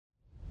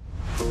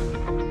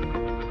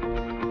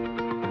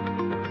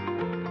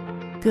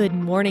Good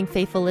morning,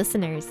 faithful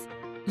listeners.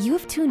 You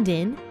have tuned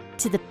in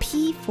to the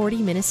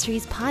P40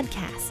 Ministries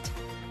podcast,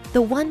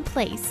 the one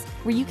place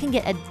where you can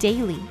get a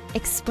daily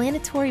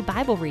explanatory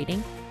Bible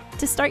reading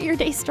to start your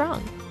day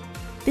strong.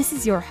 This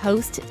is your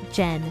host,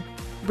 Jen,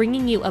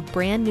 bringing you a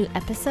brand new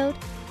episode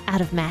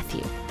out of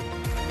Matthew.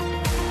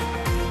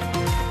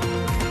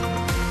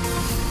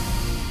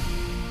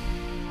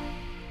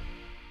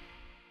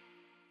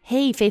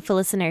 Hey, faithful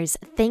listeners,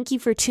 thank you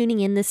for tuning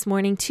in this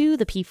morning to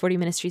the P40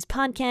 Ministries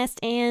podcast,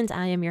 and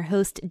I am your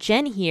host,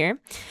 Jen here.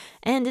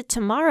 And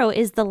tomorrow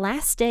is the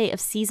last day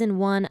of season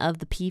 1 of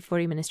the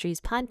P40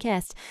 Ministries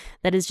podcast.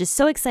 That is just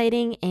so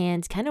exciting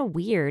and kind of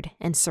weird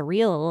and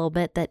surreal a little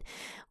bit that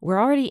we're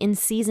already in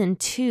season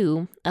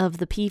 2 of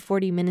the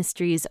P40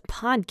 Ministries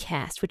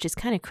podcast, which is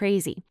kind of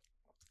crazy.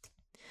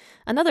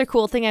 Another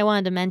cool thing I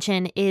wanted to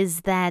mention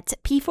is that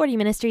P40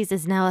 Ministries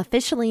is now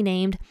officially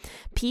named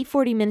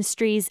P40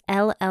 Ministries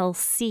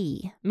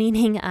LLC,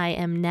 meaning I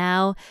am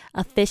now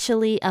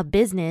officially a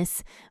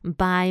business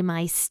by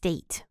my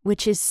state,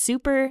 which is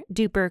super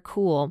duper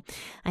cool.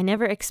 I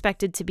never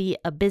expected to be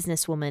a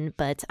businesswoman,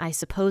 but I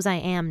suppose I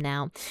am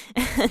now.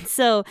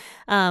 So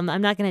I'm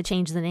not going to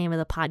change the name of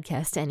the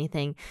podcast to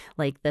anything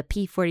like the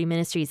P40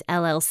 Ministries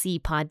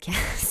LLC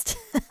podcast.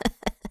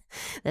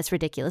 That's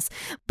ridiculous.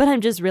 But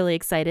I'm just really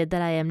excited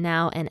that I am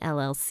now an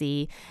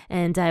LLC,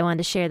 and I wanted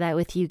to share that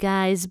with you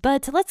guys.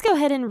 But let's go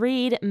ahead and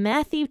read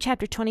Matthew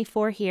chapter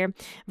 24 here,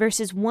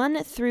 verses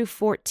 1 through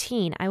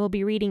 14. I will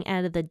be reading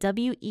out of the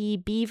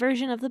WEB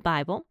version of the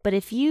Bible, but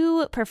if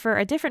you prefer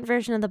a different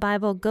version of the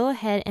Bible, go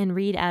ahead and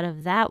read out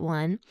of that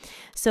one.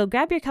 So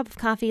grab your cup of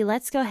coffee.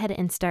 Let's go ahead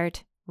and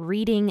start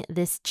reading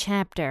this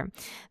chapter.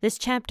 This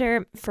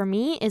chapter, for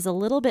me, is a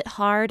little bit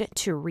hard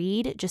to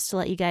read, just to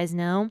let you guys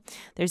know.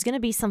 There's going to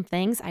be some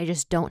things I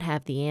just don't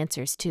have the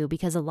answers to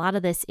because a lot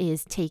of this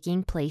is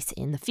taking place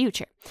in the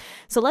future.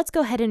 So let's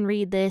go ahead and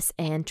read this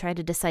and try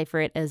to decipher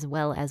it as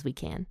well as we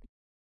can.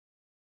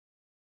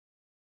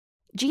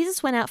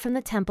 Jesus went out from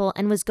the temple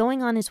and was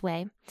going on his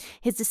way.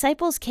 His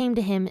disciples came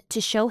to him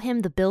to show him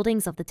the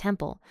buildings of the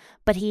temple,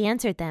 but he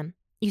answered them,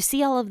 "You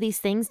see all of these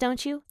things,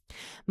 don't you?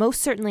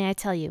 Most certainly I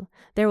tell you,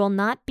 there will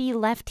not be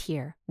left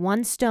here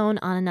one stone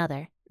on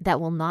another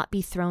that will not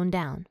be thrown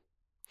down."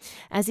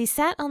 As he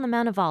sat on the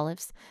Mount of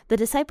Olives, the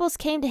disciples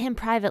came to him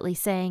privately,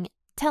 saying,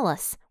 "Tell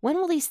us, when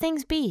will these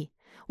things be?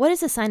 What is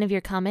the sign of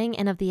your coming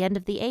and of the end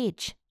of the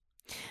age?"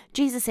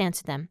 Jesus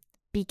answered them,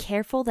 "Be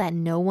careful that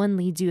no one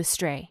leads you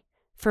astray.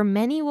 For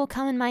many will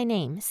come in my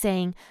name,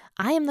 saying,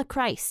 'I am the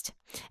Christ,'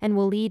 and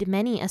will lead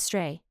many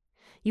astray.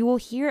 You will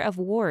hear of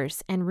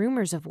wars and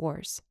rumors of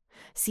wars.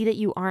 See that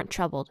you aren't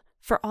troubled,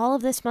 for all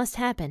of this must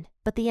happen,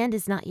 but the end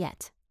is not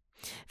yet.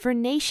 For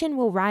nation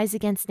will rise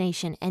against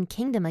nation and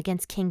kingdom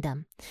against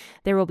kingdom.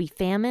 There will be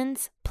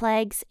famines,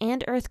 plagues,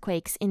 and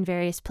earthquakes in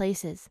various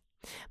places.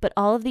 But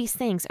all of these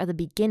things are the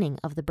beginning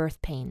of the birth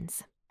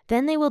pains.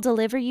 Then they will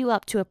deliver you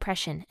up to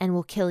oppression and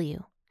will kill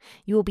you.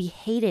 You will be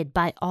hated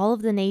by all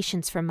of the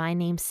nations for my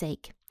name's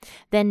sake.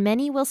 Then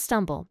many will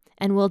stumble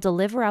and will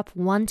deliver up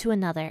one to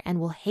another and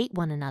will hate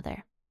one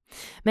another.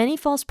 Many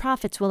false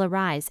prophets will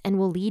arise and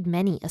will lead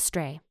many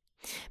astray.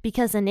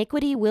 Because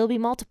iniquity will be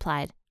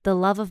multiplied, the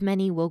love of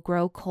many will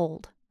grow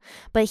cold.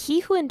 But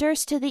he who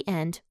endures to the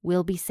end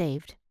will be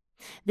saved.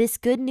 This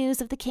good news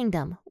of the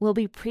kingdom will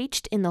be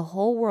preached in the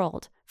whole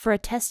world for a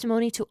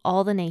testimony to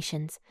all the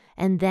nations,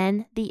 and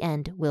then the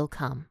end will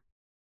come.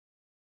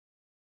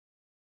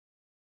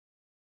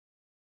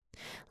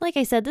 Like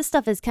I said, this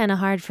stuff is kind of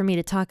hard for me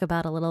to talk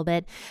about a little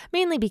bit,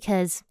 mainly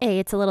because A,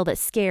 it's a little bit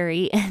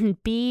scary,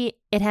 and B,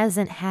 it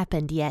hasn't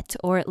happened yet,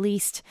 or at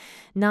least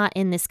not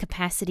in this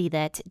capacity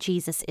that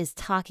Jesus is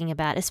talking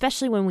about,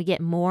 especially when we get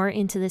more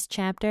into this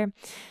chapter.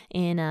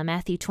 In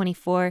Matthew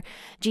 24,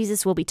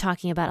 Jesus will be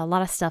talking about a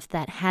lot of stuff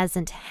that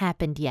hasn't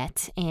happened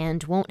yet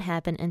and won't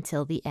happen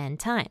until the end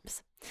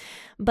times.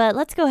 But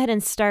let's go ahead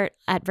and start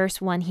at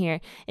verse 1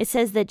 here. It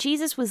says that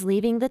Jesus was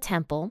leaving the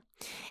temple,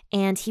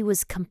 and he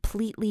was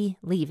completely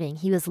leaving.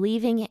 He was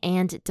leaving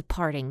and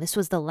departing. This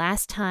was the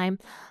last time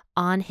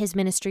on his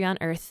ministry on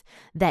earth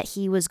that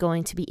he was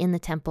going to be in the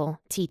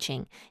temple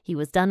teaching. He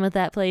was done with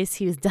that place.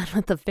 He was done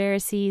with the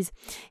Pharisees.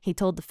 He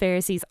told the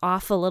Pharisees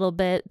off a little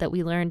bit that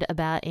we learned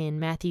about in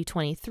Matthew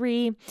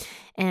 23,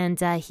 and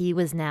he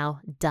was now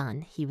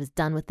done. He was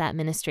done with that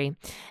ministry.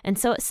 And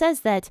so it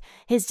says that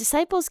his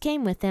disciples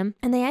came with him,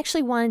 and they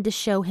actually wanted to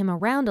show him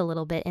around a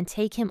little bit and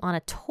take him on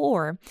a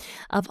tour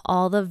of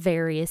all the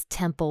various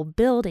temple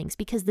buildings,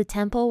 because the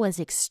temple was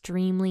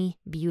extremely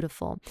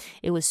beautiful.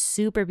 It was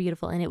super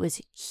beautiful, and it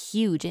was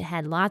huge. It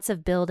had lots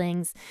of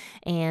buildings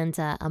and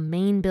a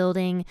main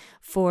building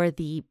for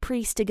the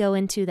priest to go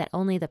into that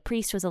only the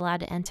priest was allowed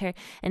to enter.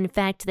 And in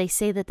fact, they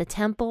say that the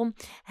temple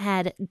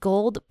had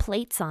gold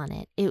plates on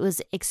it. It was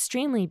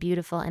extremely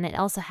beautiful, and it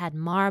also had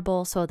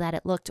marble so that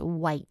it looked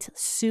white,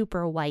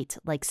 super white,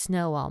 like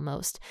snow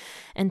almost.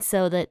 And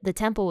so the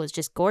temple was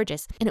just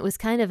gorgeous, and it was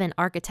kind of an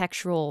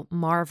architectural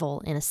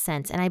marvel in a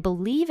sense. And I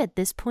believe at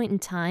this point in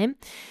time,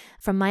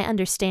 from my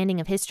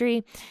understanding of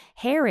history,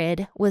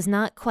 Herod was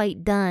not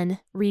quite done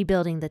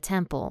rebuilding the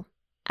temple.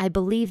 I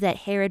believe that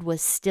Herod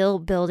was still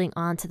building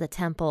onto the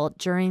temple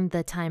during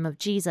the time of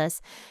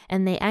Jesus,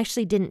 and they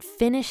actually didn't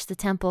finish the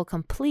temple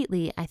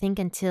completely, I think,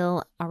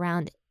 until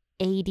around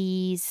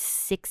AD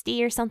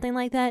 60 or something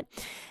like that.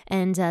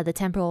 And the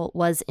temple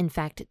was, in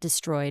fact,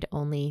 destroyed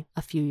only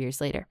a few years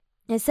later.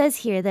 It says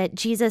here that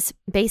Jesus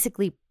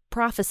basically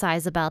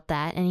prophesies about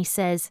that, and he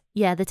says,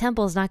 yeah, the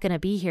temple is not going to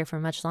be here for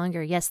much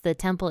longer. Yes, the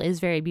temple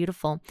is very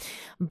beautiful,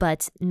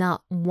 but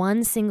not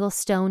one single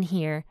stone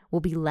here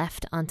will be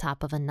left on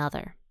top of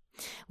another,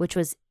 which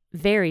was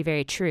very,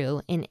 very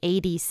true. In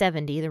AD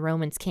 70, the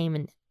Romans came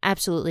and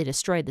absolutely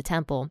destroyed the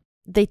temple.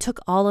 They took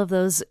all of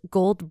those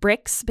gold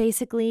bricks,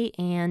 basically,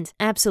 and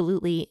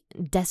absolutely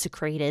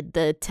desecrated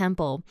the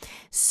temple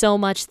so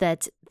much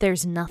that there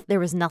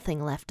was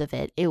nothing left of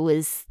it. It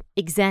was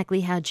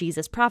exactly how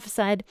Jesus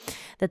prophesied,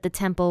 that the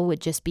temple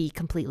would just be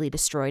completely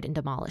destroyed and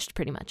demolished,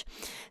 pretty much.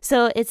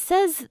 So it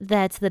says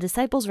that the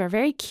disciples were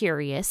very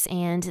curious,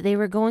 and they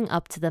were going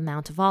up to the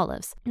Mount of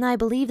Olives. Now, I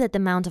believe that the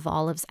Mount of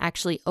Olives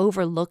actually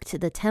overlooked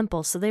the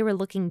temple, so they were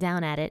looking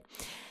down at it.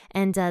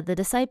 And the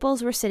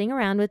disciples were sitting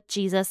around with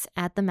Jesus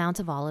at the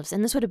Mount of Olives,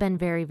 and this would have been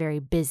very, very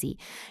busy.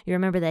 You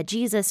remember that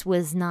Jesus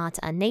was not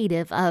a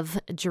native of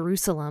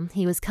Jerusalem.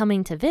 He was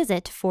coming to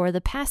visit for the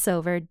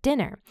Passover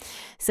dinner.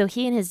 So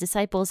he and his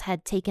disciples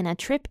had taken a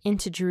trip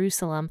into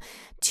Jerusalem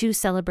to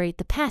celebrate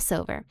the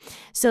Passover.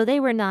 So they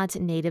were not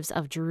natives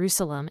of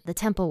Jerusalem. The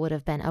temple would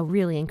have been a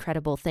really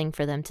incredible thing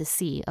for them to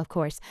see, of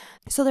course.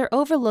 So they're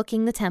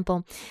overlooking the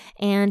temple,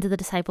 and the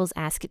disciples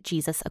ask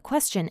Jesus a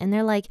question, and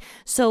they're like,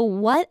 so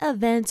what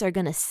events are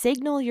going to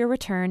signal your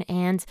return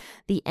and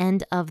the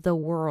end of the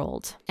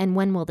world? And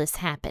when will this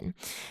happen?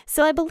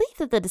 So I believe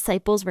that the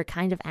disciples were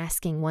kind of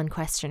asking one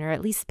question, or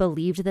at least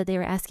believed that they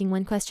were asking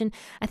one question.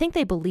 I think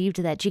they believed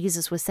that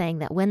Jesus was saying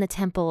that when the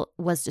temple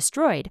was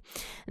destroyed,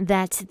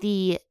 that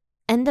the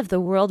end of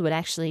the world would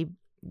actually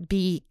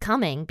be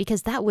coming,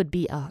 because that would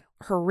be a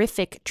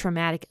horrific,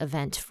 traumatic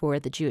event for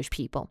the Jewish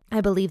people. I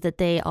believe that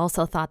they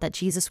also thought that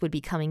Jesus would be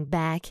coming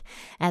back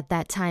at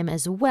that time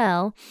as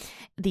well.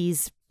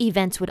 These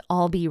events would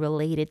all be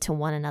related to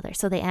one another.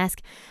 So they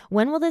ask,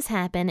 when will this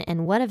happen,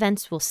 and what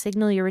events will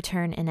signal your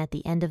return and at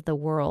the end of the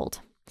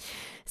world?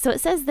 So it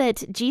says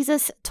that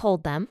Jesus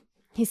told them,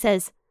 he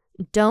says,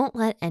 don't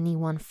let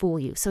anyone fool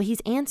you. So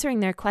he's answering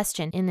their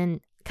question in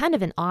an kind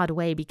of an odd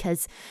way,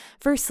 because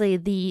firstly,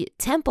 the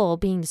temple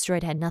being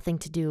destroyed had nothing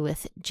to do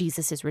with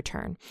Jesus's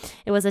return.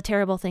 It was a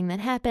terrible thing that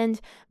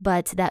happened,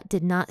 but that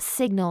did not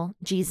signal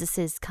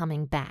Jesus's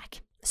coming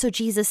back. So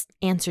Jesus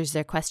answers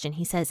their question.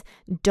 He says,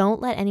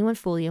 don't let anyone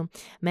fool you.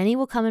 Many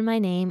will come in my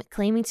name,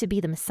 claiming to be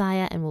the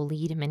Messiah, and will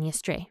lead many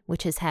astray,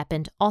 which has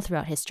happened all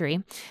throughout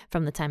history.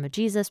 From the time of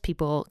Jesus,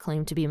 people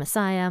claim to be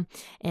Messiah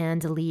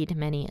and lead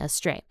many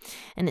astray.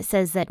 And it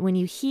says that when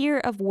you hear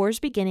of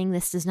wars beginning,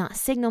 this does not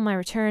signal my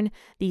return.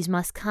 These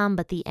must come,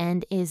 but the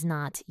end is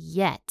not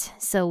yet.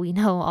 So we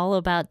know all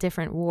about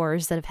different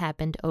wars that have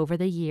happened over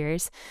the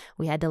years.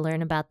 We had to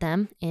learn about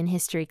them in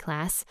history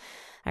class.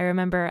 I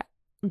remember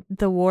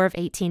the War of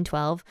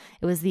 1812.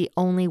 It was the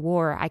only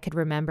war I could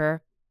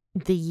remember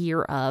the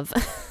year of.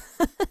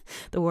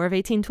 The War of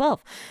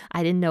 1812.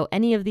 I didn't know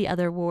any of the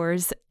other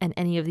wars and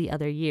any of the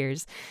other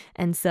years.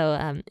 And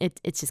so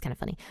it's just kind of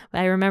funny. But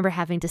I remember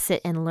having to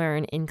sit and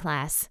learn in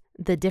class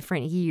the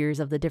different years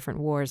of the different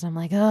wars. I'm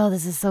like, oh,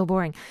 this is so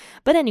boring.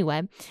 But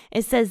anyway,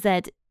 it says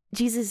that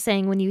Jesus is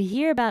saying, when you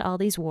hear about all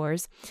these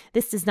wars,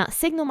 this does not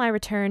signal my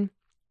return.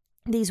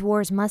 These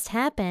wars must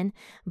happen,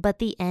 but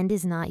the end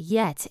is not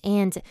yet.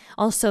 And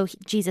also,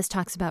 Jesus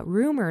talks about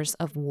rumors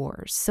of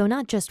wars. So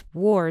not just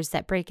wars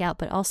that break out,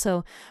 but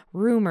also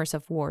rumors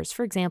of wars.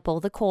 For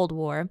example, the Cold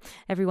War,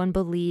 everyone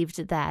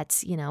believed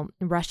that,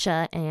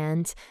 Russia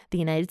and the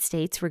United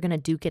States were going to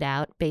duke it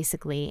out,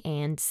 basically.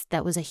 And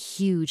that was a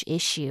huge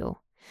issue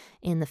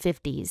in the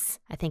 50s.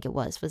 I think it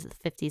was it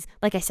the 50s?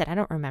 Like I said, I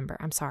don't remember.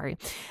 I'm sorry.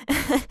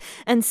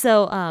 And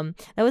so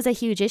that was a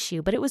huge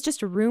issue, but it was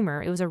just a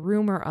rumor. It was a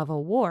rumor of a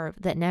war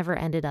that never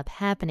ended up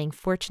happening,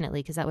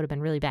 fortunately, because that would have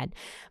been really bad.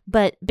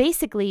 But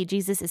basically,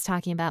 Jesus is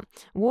talking about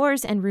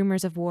wars and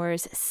rumors of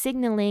wars,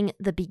 signaling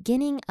the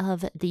beginning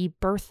of the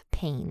birth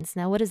pains.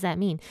 Now, what does that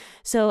mean?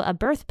 So a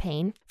birth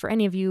pain, for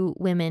any of you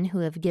women who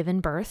have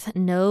given birth,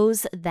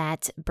 knows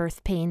that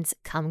birth pains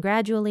come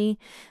gradually.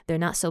 They're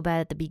not so bad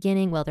at the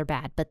beginning. Well, they're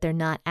bad, but they're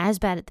not as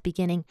bad at the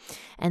beginning.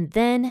 And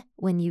then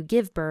when you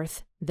give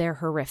birth, they're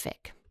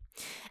horrific.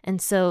 And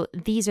so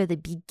these are the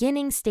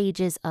beginning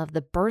stages of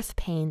the birth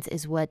pains,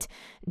 is what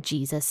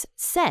Jesus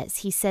says.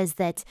 He says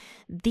that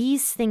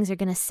these things are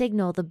going to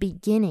signal the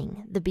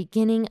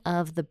beginning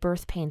of the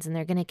birth pains, and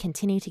they're going to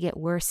continue to get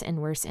worse and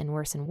worse and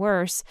worse and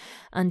worse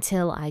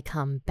until I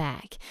come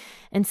back.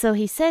 And so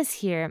he says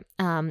here,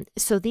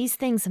 so these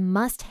things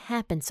must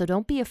happen, so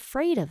don't be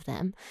afraid of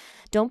them.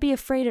 Don't be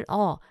afraid at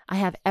all. I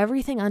have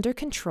everything under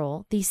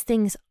control. These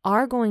things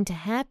are going to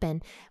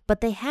happen,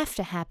 but they have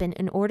to happen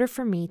in order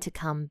for me to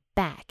come back.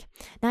 back.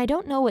 Now, I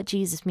don't know what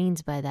Jesus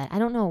means by that. I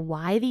don't know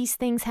why these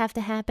things have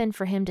to happen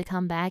for him to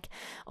come back.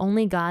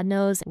 Only God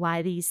knows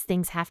why these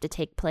things have to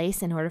take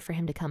place in order for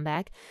him to come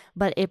back.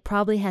 But it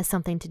probably has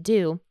something to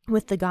do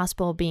with the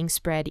gospel being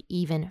spread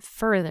even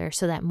further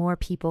so that more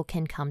people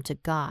can come to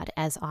God,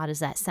 as odd as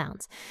that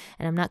sounds.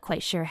 And I'm not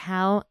quite sure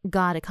how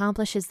God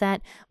accomplishes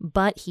that,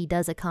 but he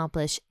does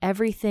accomplish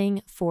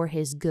everything for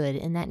his good.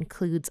 And that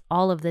includes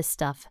all of this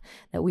stuff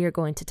that we are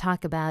going to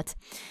talk about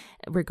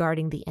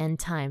regarding the end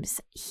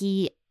times.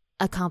 He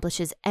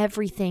accomplishes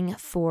everything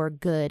for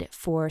good,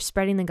 for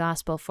spreading the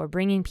gospel, for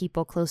bringing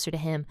people closer to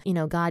him.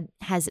 God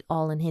has it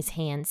all in his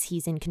hands.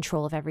 He's in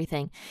control of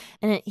everything.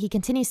 And he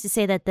continues to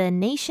say that the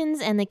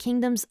nations and the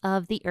kingdoms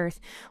of the earth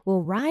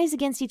will rise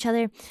against each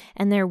other,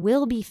 and there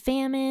will be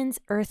famines,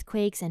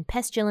 earthquakes, and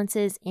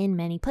pestilences in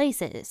many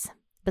places.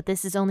 But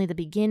this is only the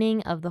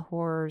beginning of the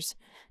horrors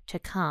to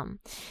come.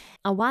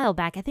 A while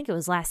back, I think it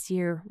was last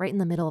year, right in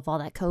the middle of all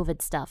that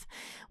COVID stuff,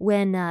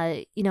 when,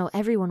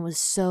 everyone was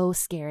so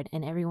scared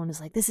and everyone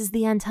was like, this is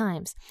the end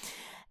times.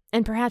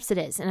 And perhaps it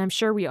is. And I'm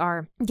sure we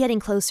are getting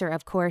closer,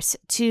 of course,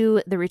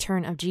 to the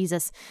return of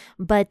Jesus.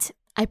 But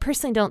I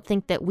personally don't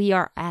think that we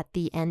are at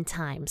the end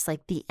times,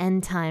 like the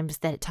end times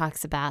that it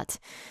talks about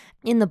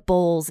in the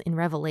bowls in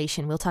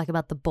Revelation. We'll talk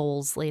about the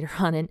bowls later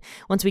on, and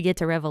once we get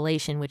to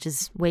Revelation, which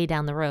is way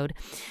down the road.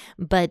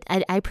 But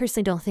I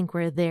personally don't think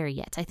we're there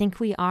yet. I think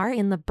we are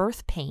in the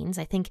birth pains.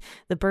 I think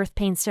the birth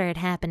pains started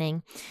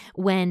happening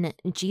when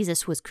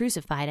Jesus was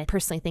crucified. I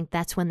personally think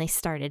that's when they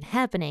started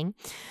happening,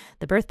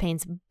 the birth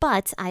pains.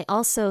 But I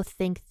also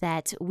think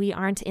that we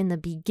aren't in the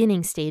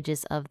beginning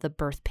stages of the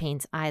birth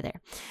pains either.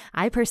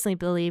 I personally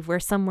believe we're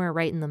somewhere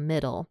right in the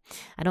middle.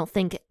 I don't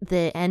think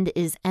the end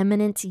is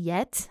imminent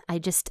yet.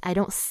 I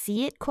don't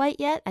see it quite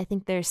yet. I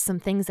think there's some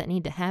things that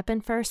need to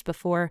happen first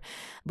before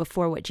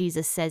what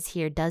Jesus says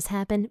here does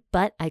happen.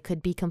 But I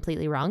could be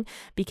completely wrong,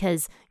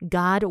 because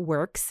God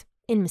works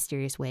in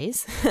mysterious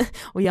ways.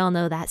 We all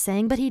know that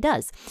saying, but he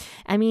does.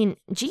 I mean,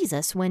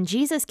 when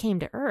Jesus came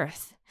to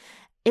earth,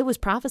 it was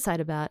prophesied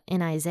about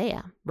in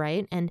Isaiah,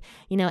 right? And,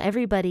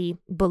 everybody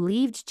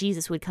believed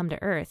Jesus would come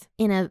to earth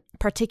in a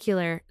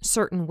particular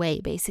certain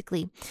way,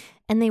 basically.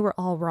 And they were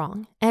all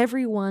wrong.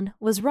 Everyone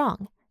was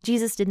wrong.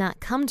 Jesus did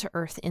not come to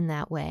earth in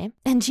that way.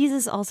 And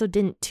Jesus also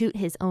didn't toot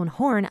his own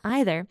horn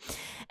either.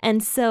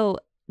 And so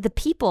the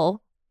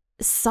people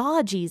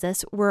saw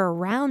Jesus, were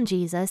around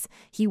Jesus.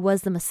 He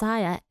was the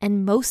Messiah.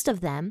 And most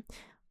of them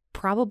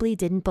probably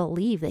didn't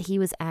believe that he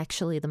was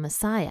actually the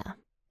Messiah.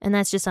 And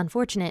that's just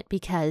unfortunate,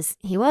 because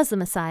he was the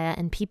Messiah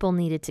and people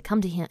needed to come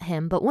to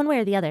him. But one way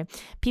or the other,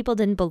 people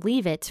didn't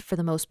believe it for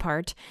the most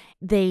part.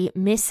 They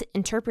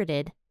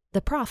misinterpreted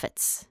the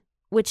prophets,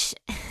 which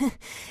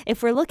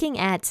if we're looking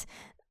at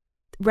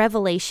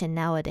Revelation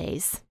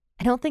nowadays,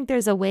 I don't think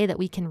there's a way that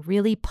we can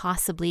really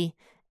possibly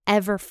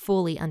ever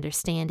fully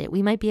understand it.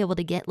 We might be able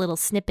to get little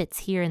snippets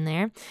here and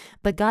there,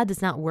 but God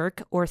does not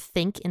work or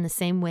think in the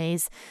same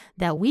ways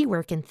that we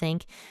work and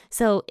think.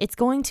 So it's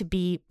going to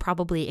be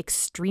probably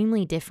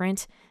extremely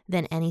different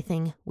than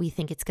anything we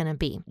think it's going to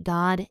be.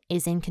 God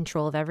is in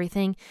control of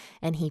everything,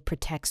 and he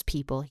protects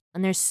people.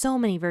 And there's so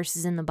many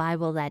verses in the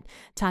Bible that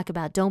talk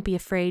about don't be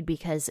afraid,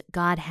 because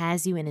God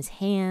has you in his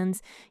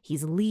hands.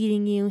 He's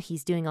leading you.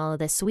 He's doing all of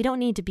this. So we don't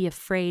need to be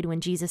afraid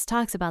when Jesus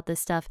talks about this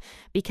stuff,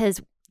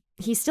 because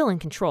he's still in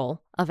control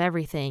of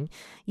everything.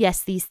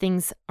 Yes, these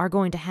things are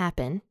going to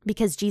happen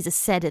because Jesus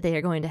said that they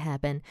are going to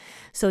happen.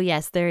 So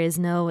yes, there is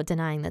no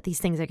denying that these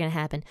things are going to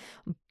happen,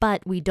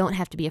 but we don't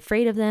have to be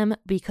afraid of them,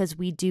 because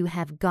we do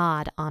have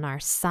God on our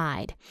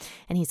side,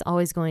 and he's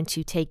always going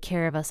to take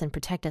care of us and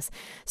protect us.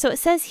 So it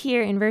says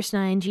here in verse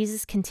 9,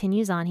 Jesus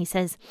continues on. He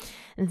says,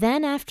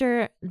 then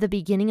after the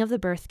beginning of the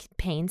birth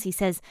pains, he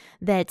says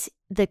that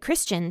the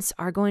Christians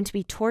are going to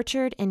be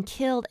tortured and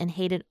killed and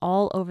hated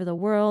all over the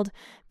world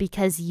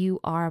because you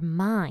are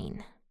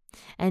mine.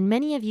 And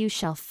many of you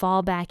shall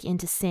fall back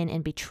into sin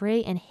and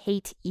betray and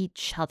hate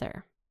each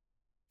other.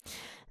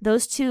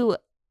 Those two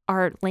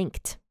are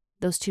linked,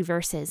 those two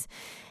verses,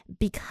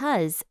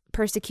 because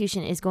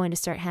persecution is going to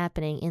start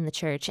happening in the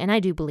church. And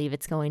I do believe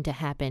it's going to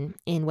happen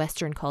in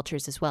Western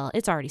cultures as well.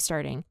 It's already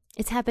starting.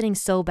 It's happening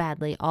so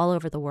badly all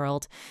over the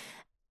world.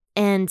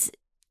 And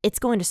it's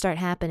going to start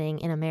happening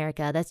in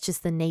America. That's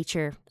just the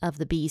nature of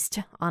the beast,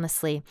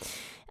 honestly.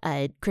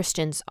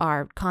 Christians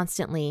are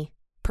constantly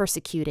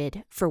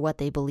persecuted for what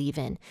they believe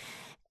in.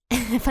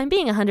 If I'm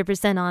being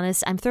 100%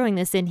 honest, I'm throwing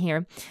this in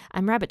here.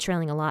 I'm rabbit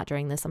trailing a lot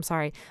during this, I'm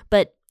sorry.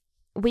 But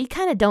we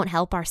kind of don't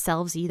help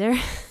ourselves either.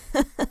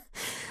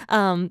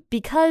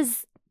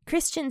 Because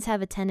Christians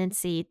have a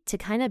tendency to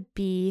kind of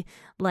be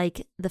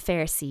like the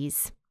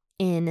Pharisees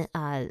in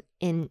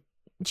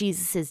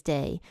Jesus's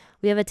day.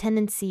 We have a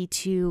tendency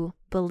to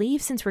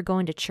believe, since we're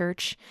going to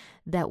church,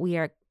 that we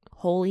are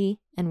holy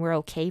and we're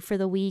okay for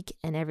the week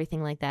and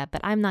everything like that.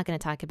 But I'm not going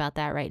to talk about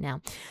that right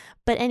now.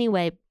 But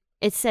anyway,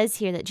 it says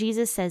here that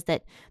Jesus says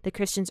that the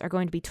Christians are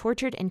going to be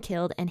tortured and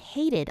killed and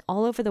hated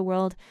all over the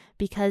world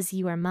because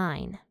you are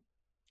mine.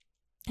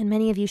 And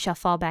many of you shall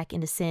fall back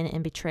into sin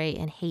and betray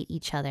and hate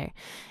each other.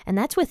 And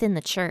that's within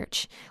the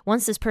church.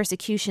 Once this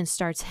persecution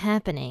starts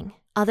happening,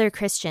 other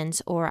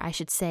Christians, or I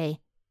should say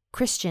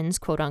Christians,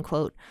 quote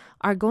unquote,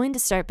 are going to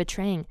start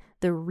betraying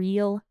the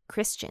real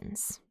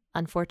Christians,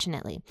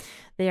 unfortunately.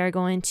 They are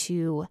going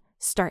to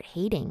start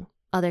hating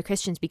other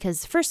Christians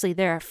because, firstly,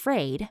 they're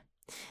afraid.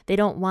 They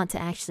don't want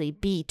to actually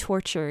be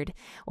tortured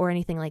or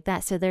anything like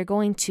that. So they're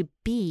going to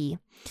be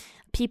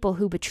people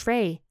who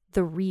betray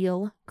the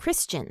real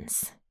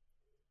Christians.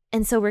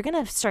 And so we're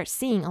going to start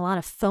seeing a lot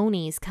of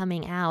phonies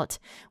coming out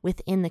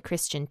within the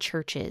Christian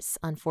churches,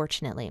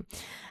 unfortunately.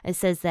 It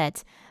says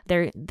that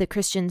the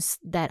Christians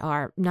that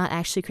are not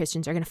actually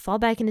Christians are going to fall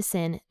back into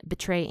sin,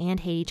 betray, and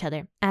hate each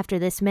other. After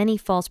this, many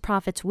false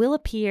prophets will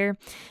appear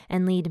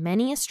and lead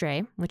many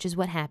astray, which is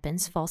what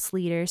happens. False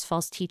leaders,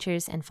 false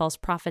teachers, and false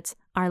prophets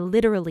are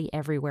literally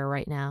everywhere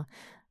right now.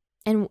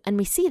 And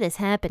we see this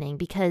happening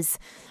because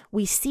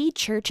we see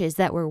churches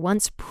that were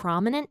once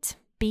prominent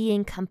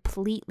being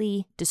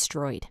completely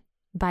destroyed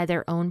by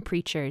their own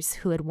preachers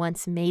who had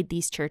once made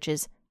these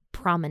churches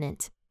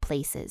prominent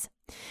places.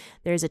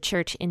 There's a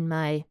church in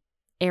my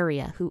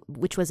area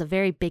which was a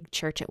very big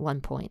church at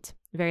one point,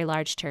 a very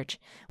large church.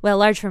 Well,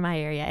 large for my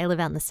area. I live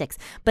out in the sticks,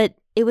 but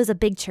it was a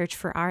big church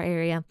for our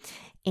area,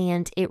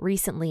 and it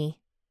recently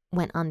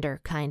went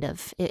under, kind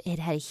of. It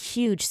had a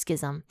huge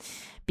schism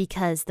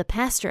because the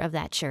pastor of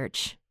that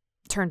church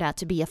turned out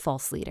to be a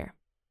false leader.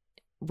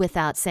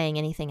 Without saying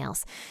anything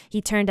else, he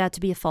turned out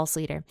to be a false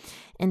leader.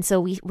 And so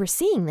we're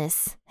seeing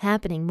this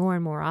happening more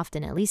and more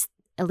often, at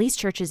least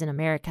churches in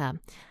America.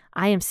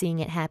 I am seeing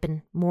it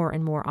happen more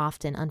and more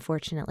often,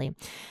 unfortunately.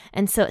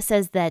 And so it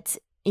says that,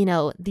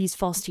 these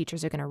false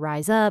teachers are going to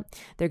rise up.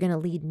 They're going to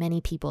lead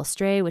many people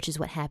astray, which is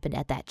what happened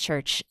at that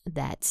church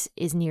that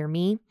is near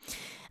me.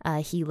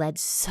 He led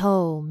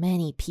so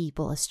many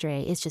people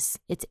astray.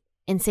 It's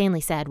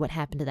insanely sad what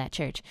happened to that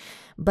church.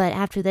 But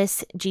after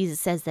this, Jesus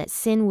says that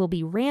sin will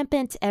be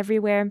rampant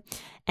everywhere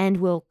and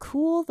will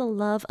cool the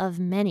love of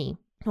many.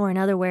 Or in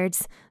other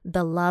words,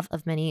 the love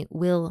of many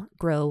will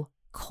grow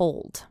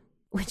cold,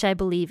 which I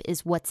believe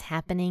is what's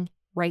happening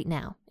right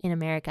now in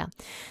America.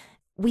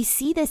 We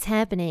see this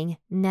happening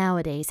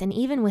nowadays, and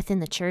even within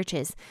the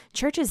churches.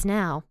 Churches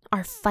now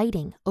are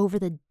fighting over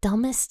the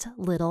dumbest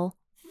little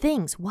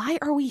things. Why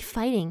are we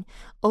fighting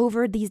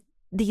over these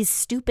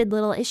stupid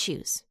little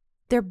issues?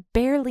 They're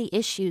barely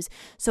issues,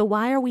 so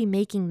why are we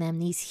making them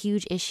these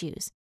huge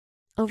issues?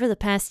 Over the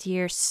past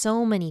year,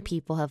 so many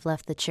people have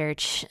left the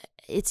church.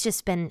 It's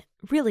just been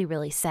really,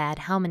 really sad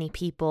how many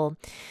people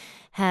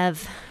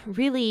have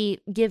really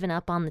given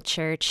up on the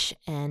church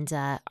and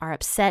are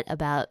upset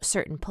about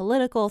certain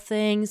political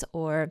things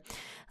or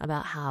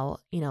about how,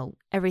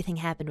 everything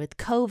happened with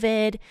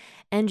COVID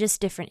and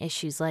just different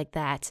issues like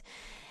that.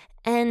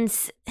 And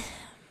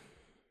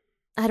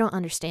I don't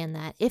understand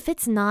that. If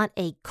it's not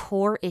a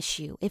core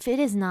issue, if it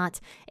is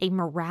not a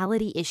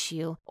morality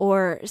issue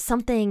or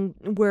something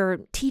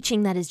we're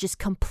teaching that is just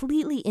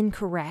completely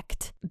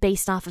incorrect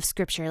based off of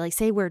scripture, like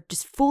say we're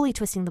just fully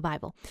twisting the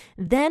Bible,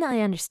 then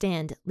I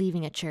understand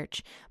leaving a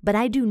church. But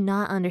I do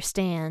not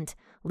understand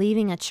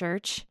leaving a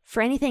church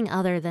for anything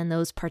other than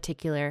those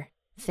particular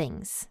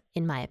things,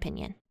 in my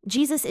opinion.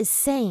 Jesus is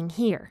saying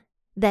here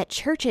that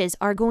churches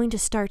are going to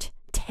start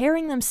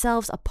tearing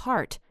themselves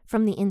apart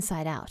from the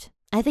inside out.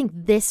 I think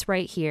this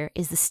right here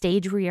is the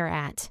stage we are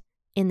at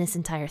in this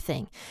entire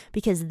thing,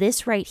 because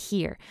this right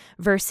here,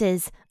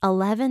 verses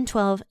 11,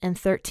 12, and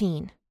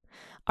 13,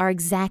 are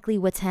exactly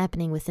what's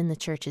happening within the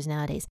churches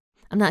nowadays.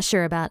 I'm not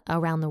sure about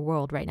around the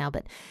world right now,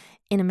 but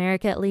in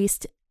America at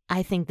least,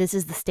 I think this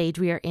is the stage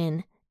we are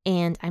in,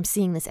 and I'm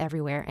seeing this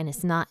everywhere, and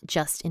it's not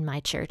just in my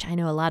church. I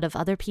know a lot of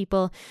other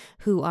people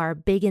who are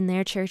big in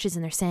their churches,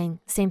 and they're saying,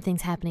 same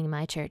thing's happening in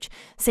my church,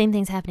 same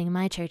thing's happening in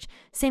my church,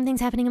 same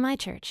thing's happening in my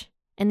church.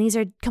 And these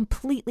are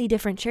completely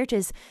different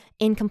churches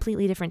in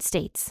completely different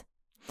states.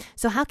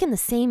 So how can the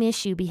same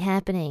issue be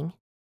happening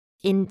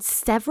in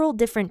several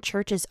different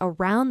churches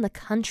around the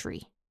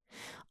country,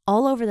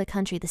 all over the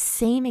country, the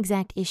same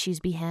exact issues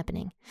be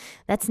happening?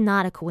 That's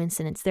not a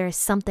coincidence. There is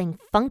something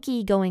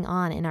funky going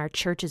on in our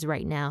churches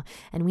right now,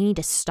 and we need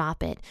to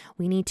stop it.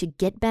 We need to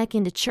get back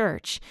into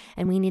church,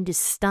 and we need to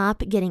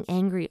stop getting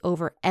angry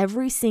over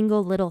every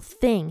single little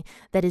thing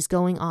that is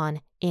going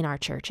on in our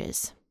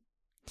churches.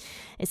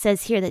 It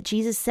says here that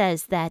Jesus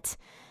says that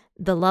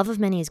the love of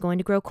many is going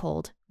to grow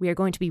cold. We are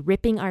going to be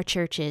ripping our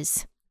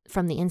churches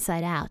from the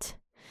inside out.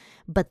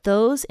 But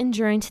those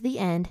enduring to the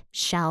end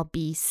shall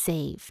be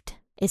saved.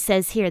 It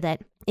says here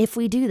that if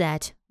we do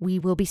that, we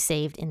will be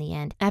saved in the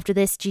end. After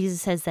this,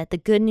 Jesus says that the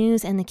good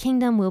news and the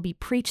kingdom will be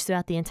preached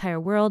throughout the entire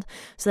world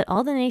so that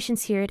all the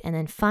nations hear it, and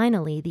then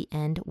finally the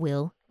end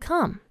will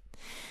come.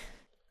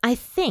 I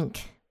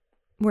think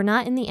we're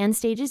not in the end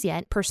stages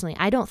yet. Personally,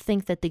 I don't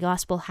think that the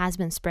gospel has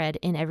been spread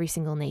in every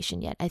single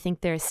nation yet. I think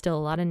there is still a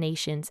lot of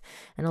nations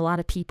and a lot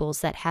of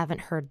peoples that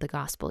haven't heard the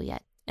gospel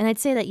yet. And I'd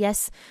say that,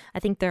 yes, I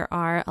think there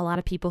are a lot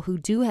of people who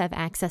do have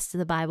access to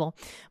the Bible,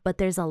 but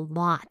there's a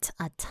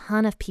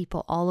ton of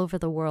people all over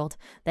the world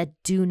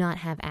that do not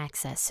have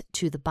access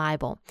to the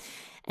Bible.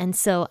 And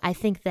so I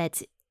think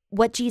that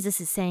what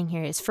Jesus is saying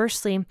here is,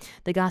 firstly,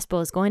 the gospel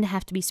is going to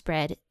have to be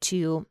spread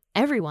to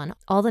everyone,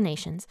 all the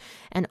nations,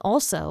 and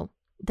also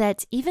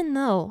that even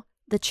though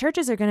the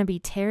churches are going to be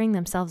tearing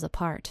themselves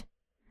apart,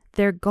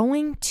 they're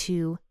going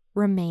to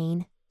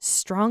remain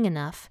strong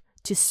enough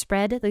to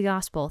spread the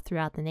gospel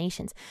throughout the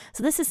nations.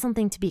 So this is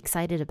something to be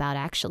excited about,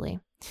 actually.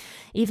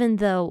 Even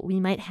though we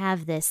might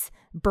have this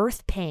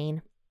birth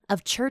pain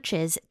of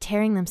churches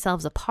tearing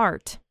themselves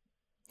apart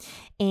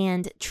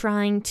and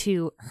trying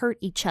to hurt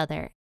each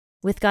other,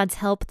 with God's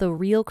help, the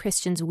real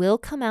Christians will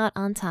come out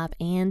on top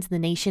and the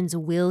nations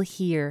will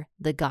hear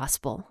the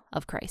gospel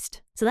of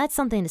Christ. So that's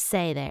something to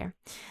say there.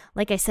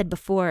 Like I said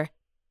before,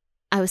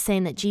 I was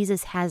saying that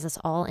Jesus has us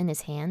all in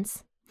his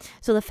hands.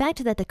 So the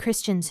fact that the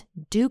Christians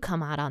do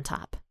come out on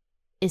top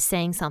is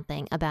saying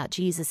something about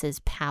Jesus's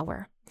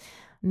power.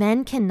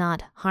 Men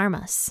cannot harm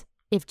us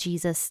if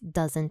Jesus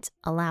doesn't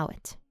allow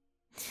it.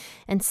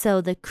 And so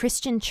the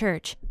Christian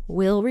church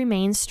will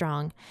remain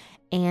strong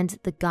and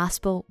the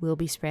gospel will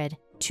be spread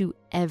to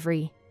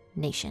every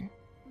nation.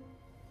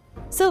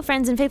 So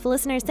friends and faithful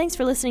listeners, thanks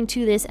for listening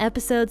to this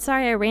episode.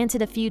 Sorry I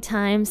ranted a few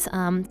times.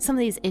 Some of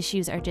these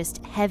issues are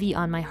just heavy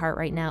on my heart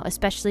right now,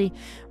 especially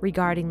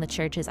regarding the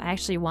churches. I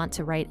actually want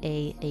to write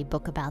a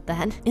book about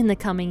that in the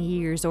coming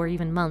years or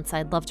even months.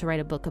 I'd love to write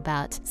a book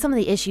about some of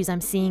the issues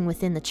I'm seeing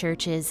within the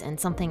churches and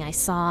something I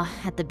saw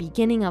at the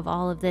beginning of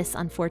all of this,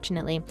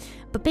 unfortunately.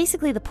 But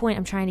basically the point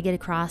I'm trying to get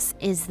across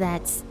is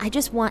that I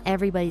just want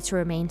everybody to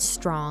remain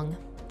strong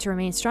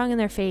in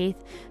their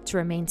faith, to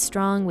remain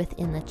strong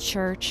within the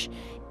church,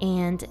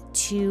 and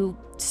to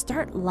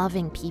start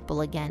loving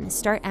people again.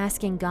 Start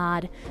asking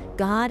God,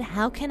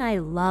 how can I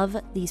love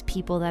these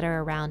people that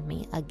are around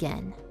me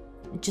again?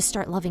 Just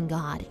start loving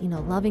God,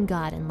 loving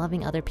God and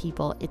loving other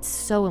people. It's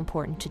so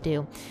important to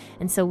do.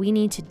 And so we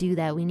need to do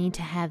that. We need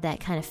to have that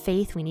kind of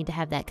faith. We need to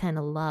have that kind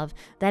of love.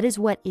 That is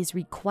what is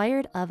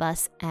required of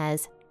us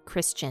as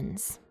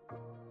Christians.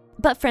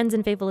 But friends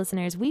and faithful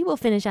listeners, we will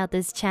finish out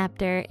this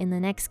chapter in the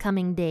next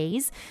coming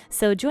days.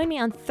 So join me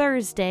on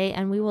Thursday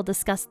and we will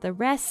discuss the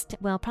rest.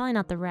 Well, probably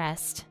not the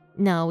rest.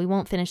 No, we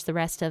won't finish the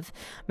rest of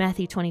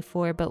Matthew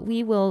 24, but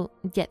we will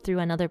get through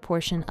another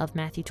portion of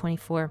Matthew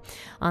 24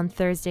 on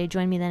Thursday.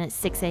 Join me then at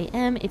 6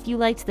 a.m. If you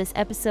liked this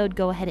episode,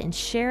 go ahead and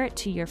share it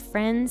to your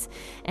friends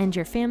and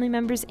your family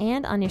members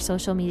and on your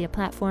social media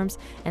platforms,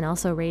 and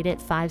also rate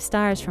it 5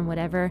 stars from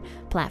whatever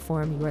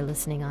platform you are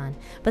listening on.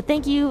 But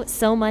thank you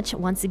so much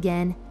once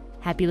again.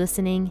 Happy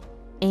listening,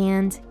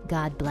 and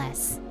God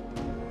bless.